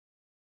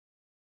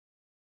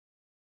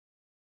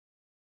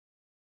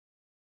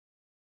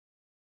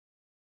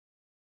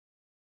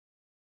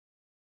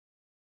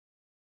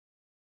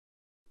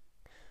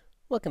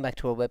Welcome back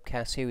to our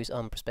webcast series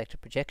on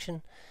perspective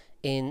projection.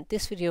 In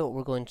this video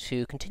we're going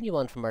to continue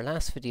on from our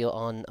last video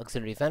on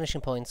auxiliary vanishing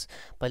points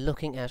by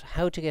looking at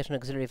how to get an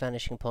auxiliary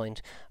vanishing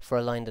point for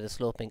a line that is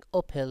sloping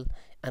uphill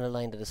and a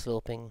line that is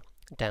sloping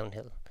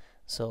downhill.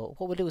 So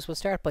what we'll do is we'll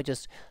start by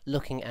just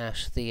looking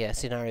at the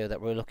scenario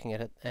that we're looking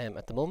at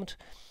the moment.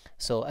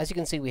 So as you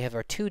can see, we have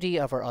our 2D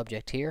of our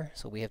object here.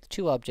 So we have the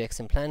two objects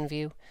in plan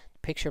view, the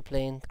picture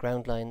plane, the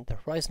ground line, the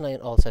horizon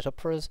line all set up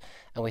for us,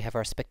 and we have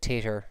our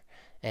spectator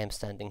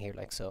standing here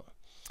like so.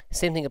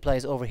 Same thing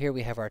applies over here.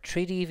 We have our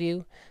 3D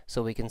view,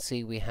 so we can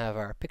see we have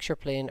our picture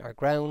plane, our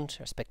ground,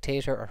 our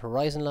spectator, our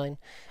horizon line,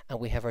 and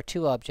we have our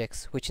two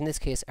objects, which in this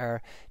case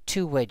are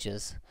two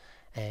wedges.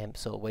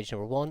 So wedge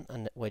number 1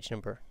 and wedge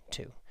number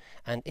 2.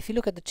 And if you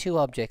look at the two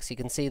objects, you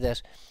can see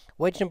that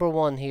wedge number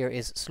 1 here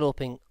is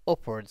sloping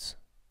upwards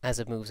as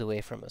it moves away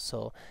from us.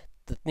 So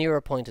the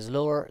nearer point is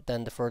lower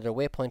than the further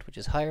away point, which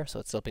is higher, so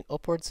it's sloping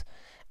upwards.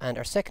 And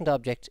our second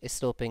object is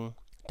sloping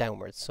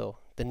downwards, so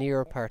the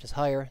nearer part is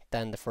higher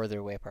than the further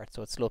away part,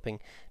 so it's sloping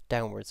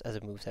downwards as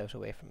it moves out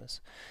away from us.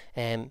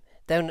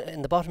 Down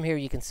in the bottom here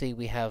you can see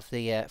we have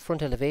the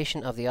front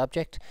elevation of the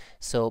object,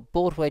 so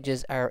both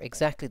wedges are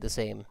exactly the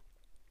same,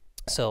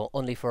 so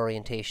only for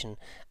orientation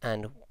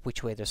and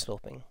which way they're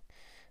sloping.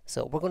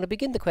 So we're going to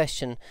begin the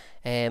question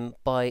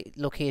by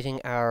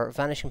locating our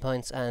vanishing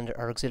points and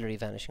our auxiliary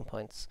vanishing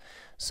points.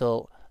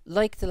 So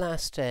like the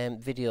last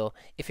video,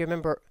 if you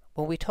remember,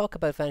 when we talk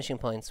about vanishing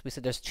points, we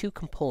said there's two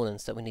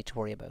components that we need to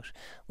worry about.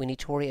 We need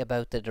to worry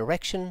about the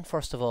direction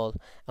first of all,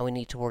 and we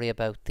need to worry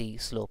about the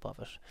slope of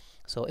it.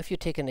 So if you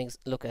take a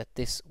look at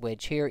this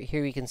wedge here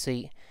you can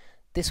see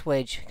this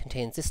wedge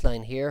contains this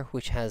line here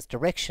which has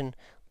direction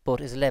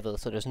but is level,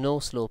 so there's no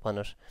slope on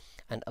it.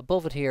 And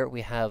above it here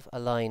we have a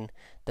line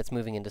that's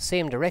moving in the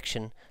same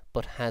direction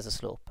but has a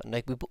slope. And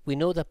like we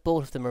know that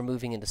both of them are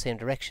moving in the same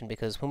direction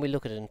because when we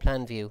look at it in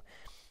plan view,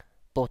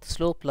 both the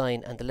slope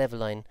line and the level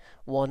line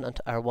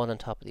are one on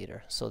top of the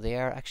other. So they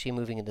are actually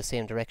moving in the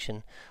same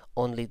direction,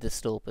 only the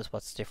slope is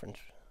what's different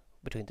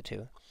between the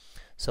two.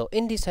 So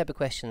in these type of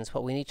questions,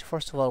 what we need to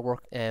first of all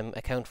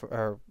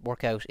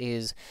work out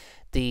is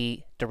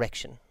the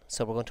direction.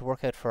 So we're going to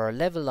work out for our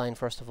level line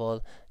first of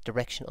all,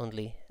 direction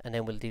only, and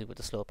then we'll deal with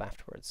the slope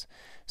afterwards.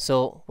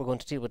 So we're going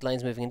to deal with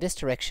lines moving in this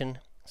direction.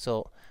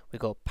 So we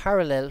go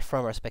parallel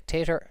from our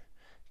spectator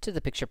to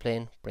the picture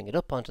plane, bring it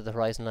up onto the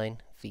horizon line,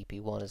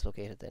 VP1 is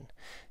located then.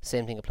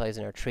 Same thing applies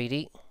in our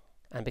 3D,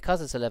 and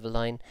because it's a level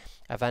line,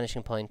 our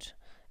vanishing point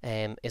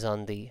is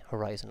on the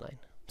horizon line.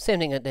 Same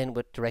thing then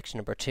with direction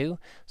number 2.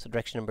 So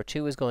direction number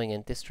 2 is going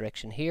in this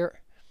direction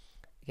here,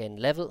 again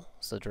level,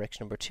 so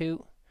direction number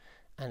 2,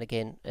 and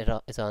again it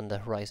is on the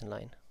horizon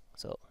line.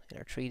 So in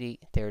our 3D,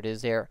 there it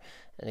is there,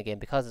 and again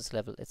because it's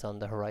level, it's on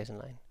the horizon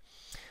line.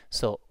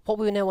 So what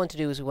we now want to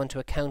do is we want to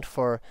account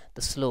for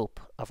the slope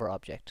of our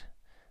object.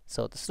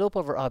 So the slope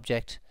of our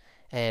object,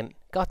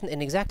 gotten in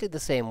exactly the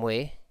same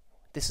way.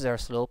 This is our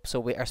slope,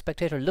 so our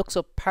spectator looks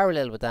up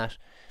parallel with that,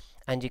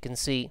 and you can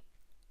see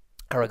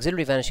our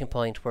auxiliary vanishing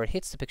point where it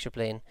hits the picture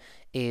plane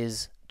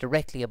is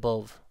directly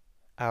above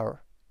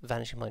our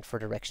vanishing point for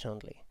direction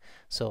only.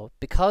 So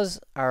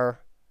because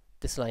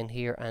this line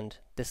here and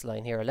this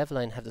line here, our level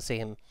line, have the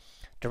same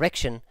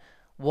direction,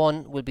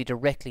 one will be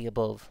directly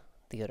above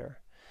the other.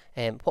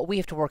 What we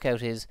have to work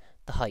out is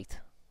the height.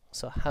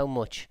 So how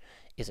much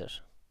is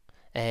it?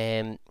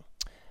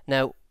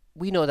 Now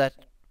we know that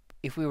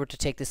if we were to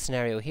take this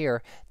scenario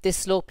here, this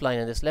slope line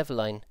and this level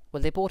line,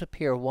 well, they both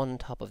appear one on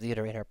top of the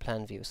other in our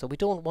plan view, so we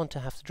don't want to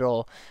have to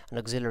draw an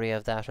auxiliary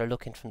of that or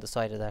look in from the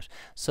side of that.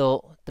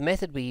 So the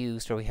method we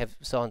used, or we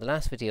saw in the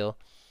last video,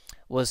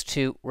 was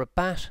to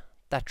rabat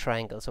that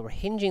triangle. So we're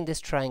hinging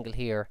this triangle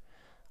here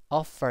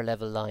off our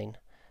level line,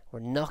 we're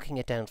knocking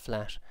it down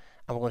flat,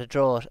 and we're going to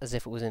draw it as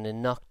if it was in a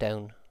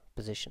knockdown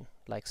position,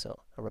 like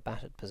so, a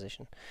rabatted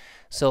position.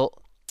 So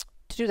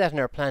to do that in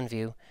our plan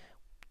view,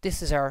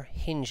 this is our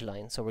hinge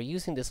line. So we're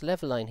using this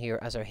level line here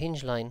as our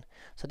hinge line.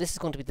 So this is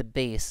going to be the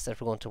base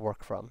that we're going to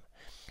work from.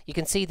 You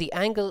can see the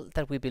angle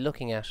that we'll be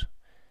looking at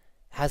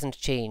hasn't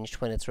changed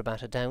when it's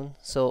rabatted down.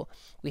 So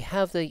we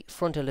have the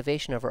front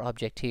elevation of our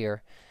object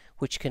here,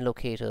 which can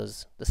locate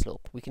us the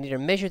slope. We can either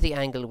measure the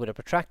angle with a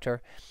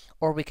protractor,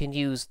 or we can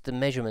use the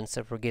measurements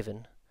that were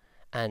given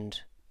and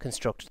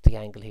construct the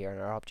angle here in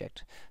our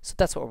object. So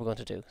that's what we're going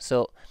to do.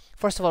 So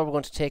first of all, we're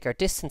going to take our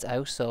distance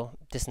out, so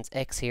distance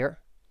x here,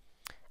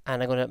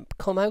 and I'm going to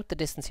come out the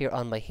distance here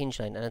on my hinge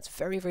line, and it's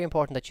very, very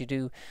important that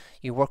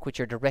you work with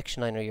your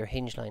direction line or your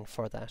hinge line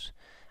for that.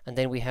 And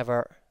then we have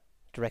our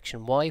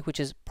direction y, which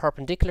is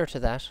perpendicular to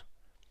that,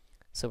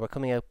 so we're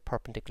coming out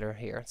perpendicular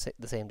here,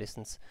 the same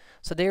distance.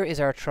 So there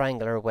is our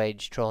triangular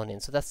wedge drawn in,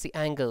 so that's the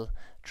angle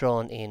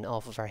drawn in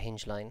off of our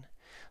hinge line.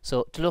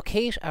 So to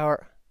locate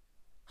our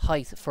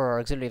height for our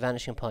auxiliary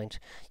vanishing point,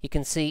 you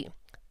can see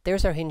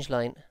there's our hinge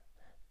line,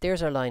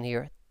 there's our line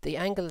here. The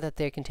angle that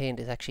they're contained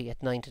is actually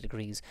at 90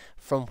 degrees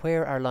from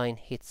where our line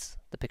hits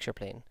the picture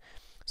plane.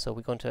 So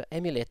we're going to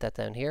emulate that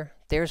down here.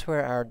 There's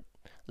where our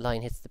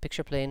line hits the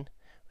picture plane.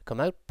 We come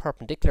out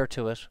perpendicular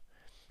to it,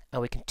 and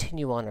we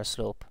continue on our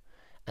slope.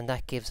 and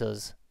that gives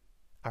us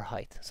our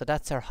height. So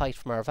that's our height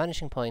from our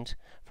vanishing point,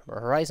 from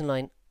our horizon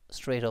line,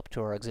 straight up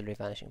to our auxiliary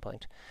vanishing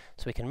point.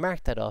 So we can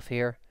mark that off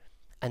here,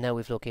 and now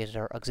we've located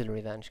our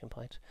auxiliary vanishing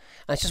point.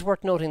 And it's just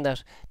worth noting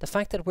that the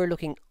fact that we're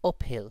looking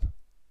uphill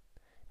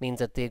means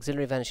that the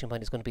auxiliary vanishing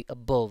point is going to be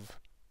above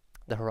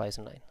the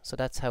horizon line. So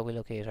that's how we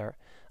locate our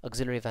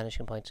auxiliary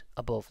vanishing point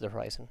above the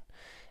horizon.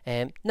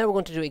 Now we're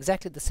going to do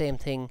exactly the same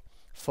thing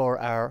for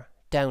our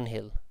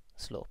downhill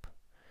slope.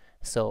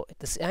 So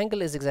this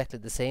angle is exactly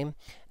the same.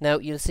 Now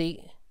you'll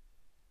see,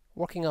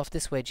 working off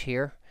this wedge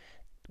here,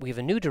 we have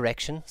a new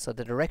direction. So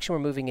the direction we're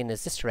moving in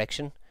is this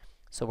direction.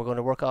 So we're going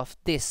to work off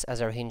this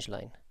as our hinge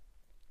line.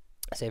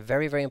 I say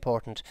very, very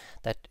important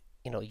that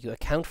you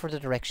account for the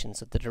direction.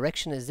 So the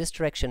direction is this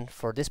direction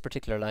for this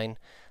particular line.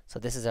 So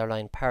this is our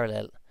line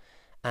parallel,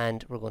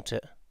 and we're going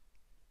to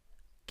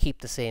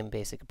keep the same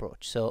basic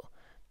approach. So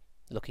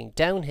looking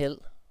downhill,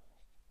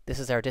 this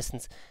is our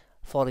distance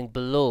falling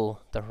below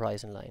the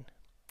horizon line.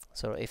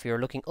 So if you're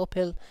looking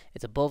uphill,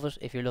 it's above it.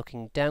 If you're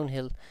looking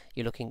downhill,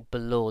 you're looking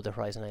below the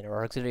horizon line, or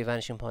our auxiliary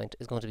vanishing point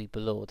is going to be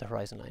below the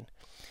horizon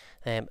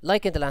line.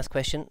 Like in the last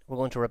question, we're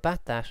going to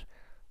rabat that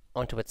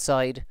onto its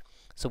side,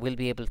 so we'll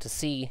be able to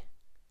see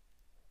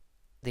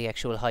the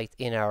actual height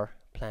in our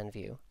plan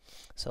view.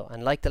 So,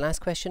 and like the last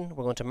question,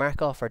 we're going to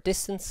mark off our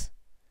distance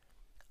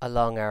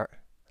along our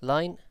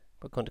line.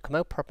 We're going to come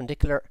out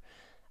perpendicular,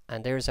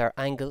 and there's our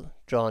angle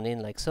drawn in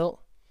like so.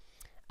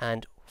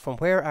 And from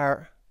where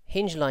our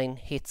hinge line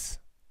hits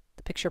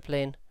the picture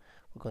plane,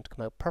 we're going to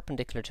come out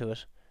perpendicular to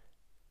it,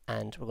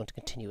 and we're going to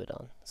continue it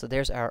on. So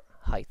there's our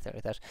height there,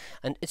 like that.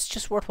 And it's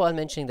just worthwhile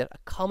mentioning that a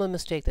common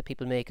mistake that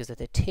people make is that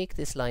they take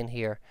this line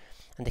here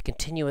and they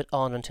continue it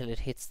on until it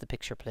hits the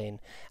picture plane,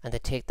 and they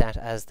take that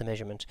as the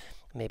measurement,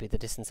 maybe the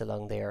distance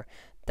along there.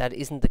 That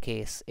isn't the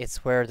case.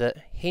 It's where the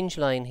hinge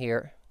line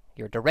here,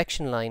 your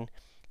direction line,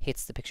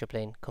 hits the picture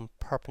plane, come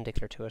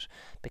perpendicular to it,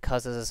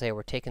 because as I say,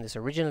 we're taking this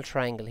original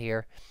triangle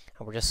here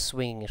and we're just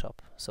swinging it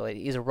up. So it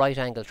is a right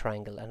angle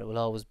triangle, and it will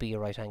always be a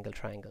right angle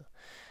triangle.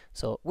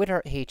 So with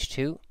our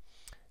H2,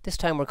 this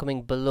time we're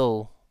coming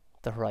below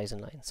the horizon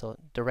line, so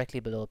directly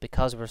below,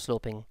 because we're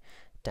sloping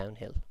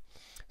downhill.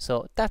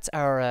 So that's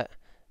our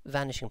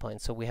vanishing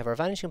points. So we have our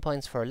vanishing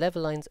points for our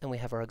level lines, and we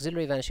have our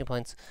auxiliary vanishing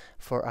points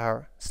for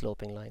our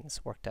sloping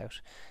lines worked out.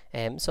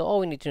 So all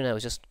we need to do now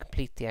is just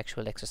complete the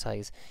actual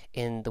exercise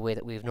in the way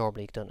that we've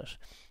normally done it.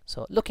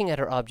 So looking at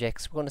our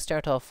objects, we're going to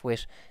start off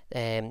with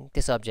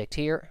this object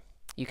here.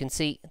 You can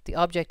see the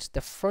object,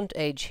 the front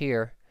edge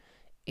here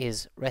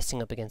is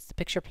resting up against the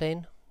picture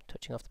plane,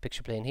 touching off the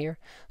picture plane here,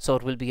 so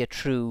it will be a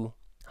true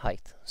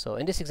height. So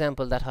in this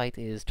example, that height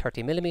is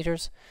 30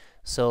 millimeters.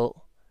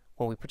 So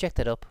when we project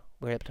that up,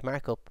 we're able to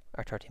mark up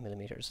our 30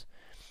 millimeters,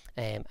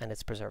 and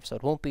it's preserved. So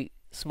it won't be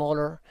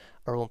smaller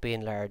or won't be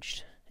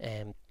enlarged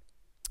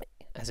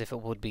as if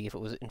it would be if it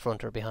was in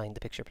front or behind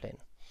the picture plane.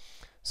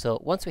 So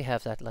once we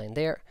have that line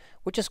there,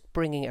 we're just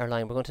bringing our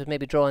line. We're going to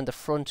maybe draw in the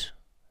front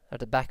or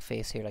the back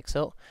face here like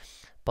so,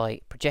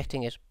 by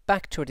projecting it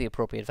back to the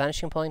appropriate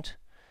vanishing point.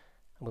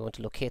 And we want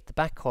to locate the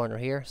back corner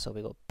here, so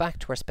we go back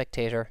to our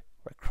spectator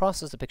where it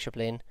crosses the picture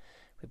plane,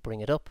 we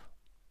bring it up,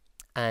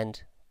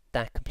 and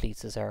that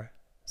completes as our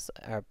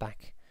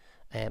back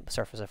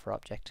surface of our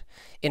object.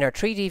 In our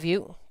 3D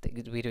view,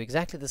 we do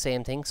exactly the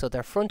same thing. So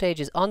their front edge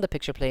is on the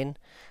picture plane,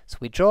 so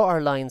we draw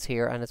our lines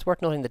here, and it's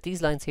worth noting that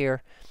these lines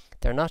here,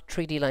 they're not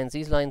 3D lines.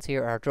 These lines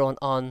here are drawn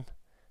on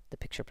the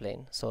picture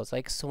plane. So it's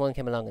like someone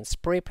came along and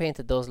spray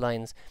painted those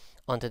lines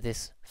onto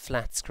this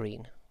flat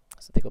screen.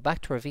 So they go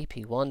back to our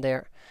VP1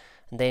 there,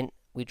 and then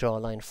we draw a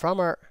line from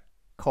our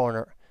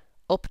corner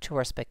up to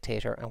our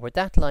spectator, and where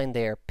that line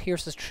there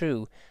pierces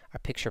through our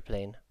picture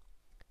plane,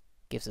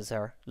 gives us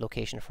our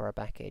location for our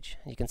back edge.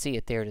 And you can see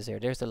it there. It is there.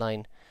 There's the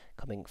line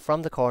coming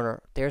from the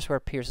corner. There's where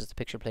it pierces the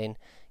picture plane,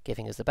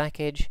 giving us the back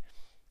edge.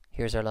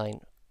 Here's our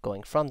line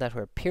going from that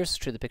where it pierces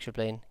through the picture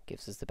plane,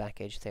 gives us the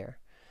back edge there.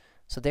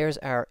 So there's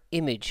our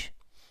image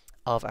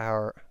of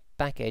our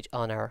back edge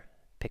on our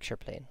picture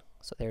plane.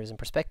 So there is in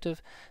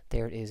perspective,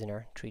 there it is in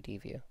our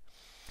 3D view.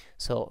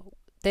 So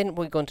then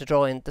we're going to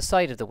draw in the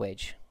side of the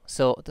wedge.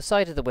 So the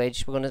side of the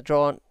wedge, we're going to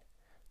draw on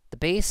the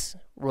base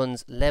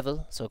runs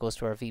level, so it goes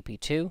to our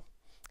VP2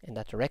 in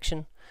that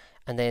direction,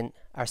 and then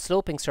our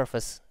sloping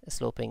surface is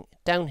sloping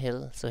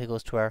downhill, so it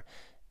goes to our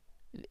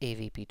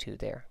AVP2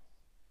 there.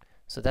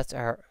 So that's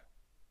our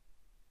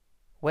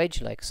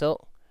wedge like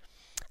so,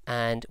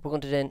 and we're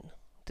going to then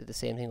do the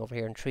same thing over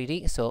here in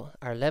 3D. So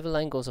our level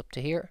line goes up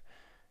to here,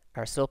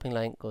 our sloping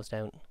line goes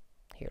down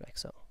here like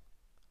so.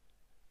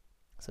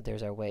 So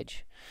there's our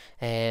wedge.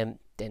 Then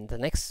the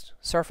next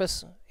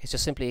surface is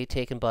just simply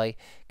taken by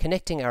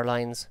connecting our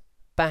lines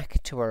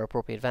back to our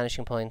appropriate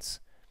vanishing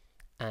points,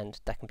 and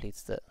that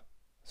completes the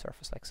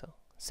surface like so.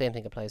 Same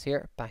thing applies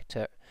here, back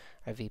to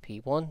our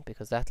VP1,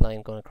 because that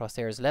line going across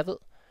there is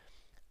level,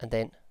 and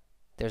then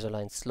there's a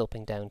line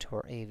sloping down to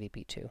our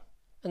AVP2,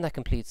 and that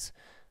completes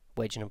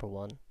wedge number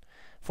 1.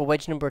 For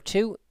wedge number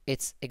 2,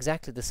 it's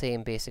exactly the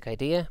same basic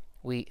idea.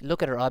 We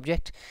look at our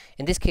object.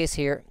 In this case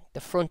here, the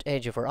front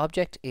edge of our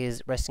object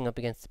is resting up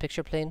against the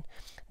picture plane.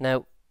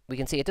 Now, we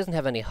can see it doesn't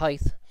have any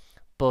height,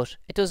 but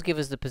it does give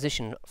us the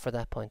position for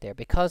that point there.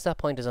 Because that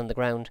point is on the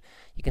ground,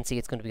 you can see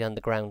it's going to be on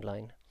the ground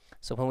line.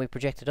 So when we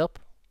project it up,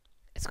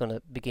 it's going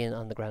to begin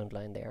on the ground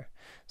line there.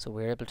 So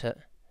we're able to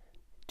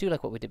do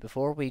like what we did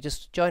before. We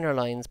just join our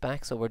lines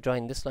back. So we're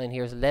drawing this line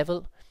here as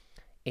level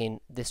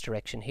in this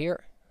direction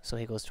here. So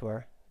he goes to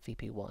our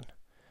VP1.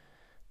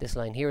 This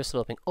line here is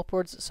sloping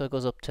upwards, so it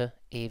goes up to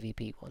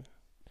AVP1.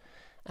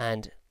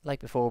 And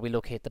like before, we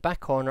locate the back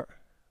corner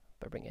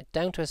by bringing it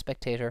down to a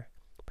spectator,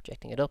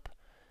 projecting it up,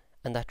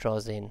 and that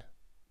draws in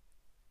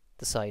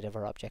the side of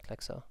our object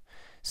like so.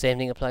 Same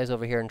thing applies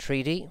over here in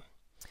 3D.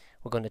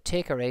 We're going to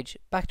take our edge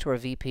back to our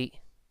VP.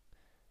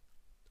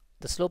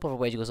 The slope of our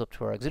wedge goes up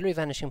to our auxiliary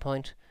vanishing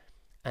point,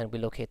 and we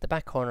locate the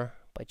back corner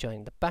by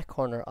joining the back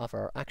corner of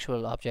our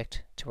actual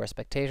object to our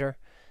spectator,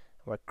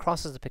 where it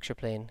crosses the picture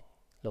plane,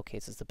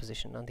 locates as the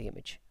position on the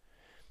image.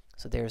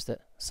 So there's the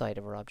side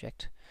of our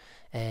object.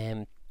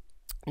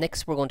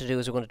 Next we're going to do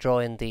is we're going to draw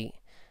in the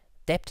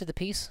depth of the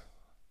piece.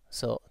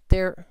 So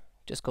they're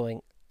just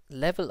going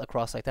level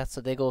across like that,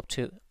 so they go up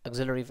to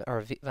auxiliary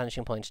or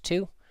vanishing point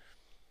 2.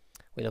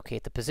 We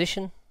locate the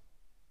position,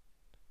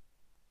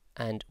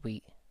 and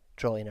we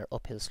draw in our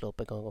uphill slope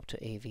by going up to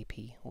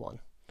AVP1.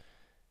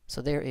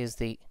 So there is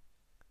the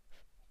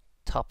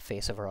top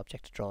face of our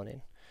object drawn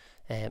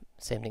in.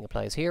 Same thing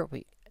applies here.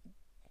 We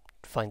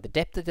find the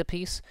depth of the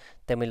piece,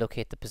 then we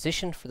locate the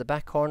position for the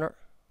back corner,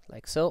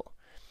 like so,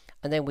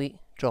 and then we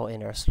draw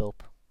in our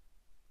slope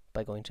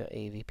by going to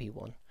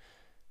AVP1.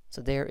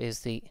 So there is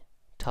the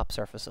top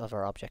surface of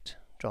our object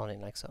drawn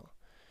in like so.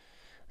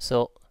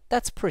 So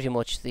that's pretty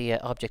much the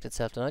object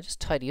itself, and I'll just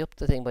tidy up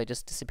the thing by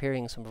just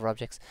disappearing some of our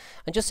objects.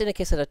 And just in a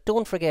case of that,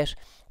 don't forget,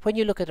 when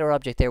you look at our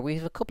object there, we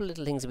have a couple of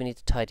little things that we need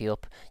to tidy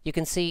up. You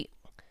can see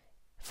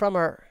from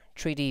our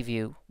 3D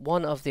view,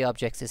 one of the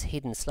objects is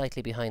hidden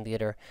slightly behind the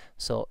other.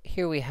 So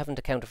here we haven't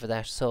accounted for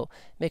that. So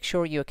make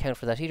sure you account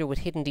for that either with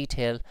hidden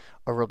detail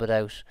or rub it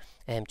out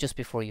just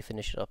before you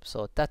finish it up.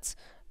 So that's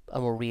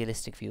a more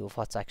realistic view of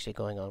what's actually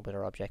going on with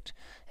our object.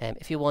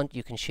 If you want,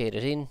 you can shade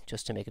it in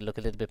just to make it look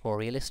a little bit more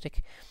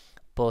realistic.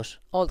 But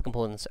all the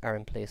components are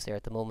in place there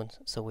at the moment,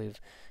 so we've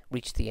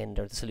reached the end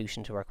or the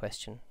solution to our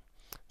question.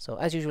 So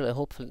as usual,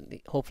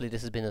 hopefully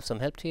this has been of some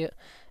help to you,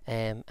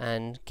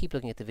 and keep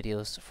looking at the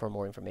videos for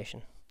more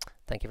information.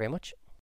 Thank you very much.